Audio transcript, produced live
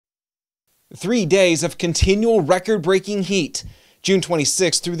3 days of continual record-breaking heat. June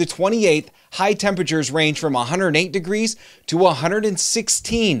 26th through the 28th, high temperatures range from 108 degrees to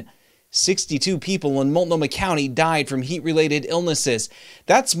 116. 62 people in Multnomah County died from heat-related illnesses.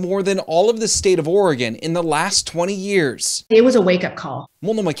 That's more than all of the state of Oregon in the last 20 years. It was a wake-up call.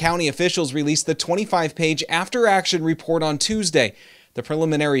 Multnomah County officials released the 25-page after-action report on Tuesday. The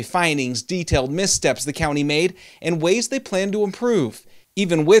preliminary findings detailed missteps the county made and ways they plan to improve.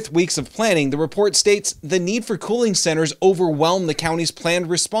 Even with weeks of planning, the report states the need for cooling centers overwhelmed the county's planned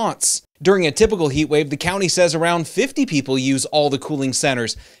response. During a typical heat wave, the county says around 50 people use all the cooling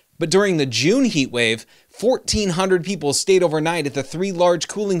centers. But during the June heat wave, 1,400 people stayed overnight at the 3 large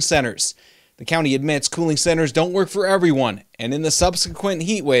cooling centers. The county admits cooling centers don't work for everyone, and in the subsequent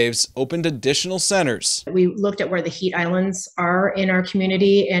heat waves, opened additional centers. We looked at where the heat islands are in our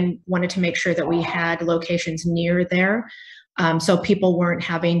community and wanted to make sure that we had locations near there. So people weren't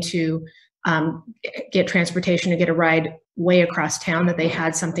having to get transportation to get a ride way across town, that they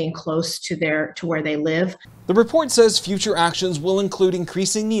had something close to where they live. The report says future actions will include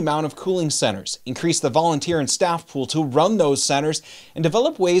increasing the amount of cooling centers, increase the volunteer and staff pool to run those centers, and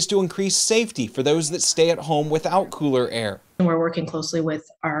develop ways to increase safety for those that stay at home without cooler air. And we're working closely with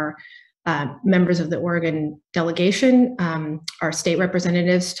our members of the Oregon delegation, our state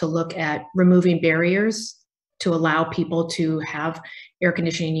representatives, to look at removing barriers to allow people to have air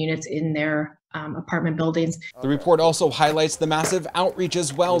conditioning units in their apartment buildings. The report also highlights the massive outreach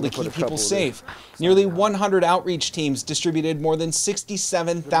as well to keep people safe. Nearly 100 outreach teams distributed more than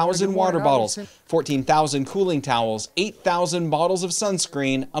 67,000 water bottles, 14,000 cooling towels, 8,000 bottles of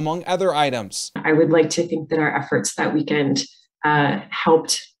sunscreen, among other items. I would like to think that our efforts that weekend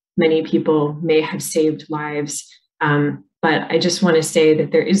helped many people, may have saved lives, but I just want to say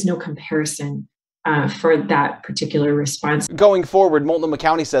that there is no comparison for that particular response. Going forward, Multnomah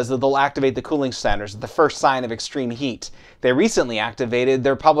County says that they'll activate the cooling centers at the first sign of extreme heat. They recently activated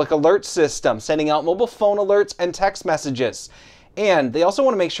their public alert system, sending out mobile phone alerts and text messages. And they also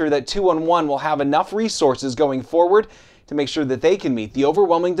want to make sure that 211 will have enough resources going forward to make sure that they can meet the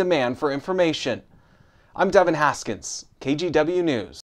overwhelming demand for information. I'm Devin Haskins, KGW News.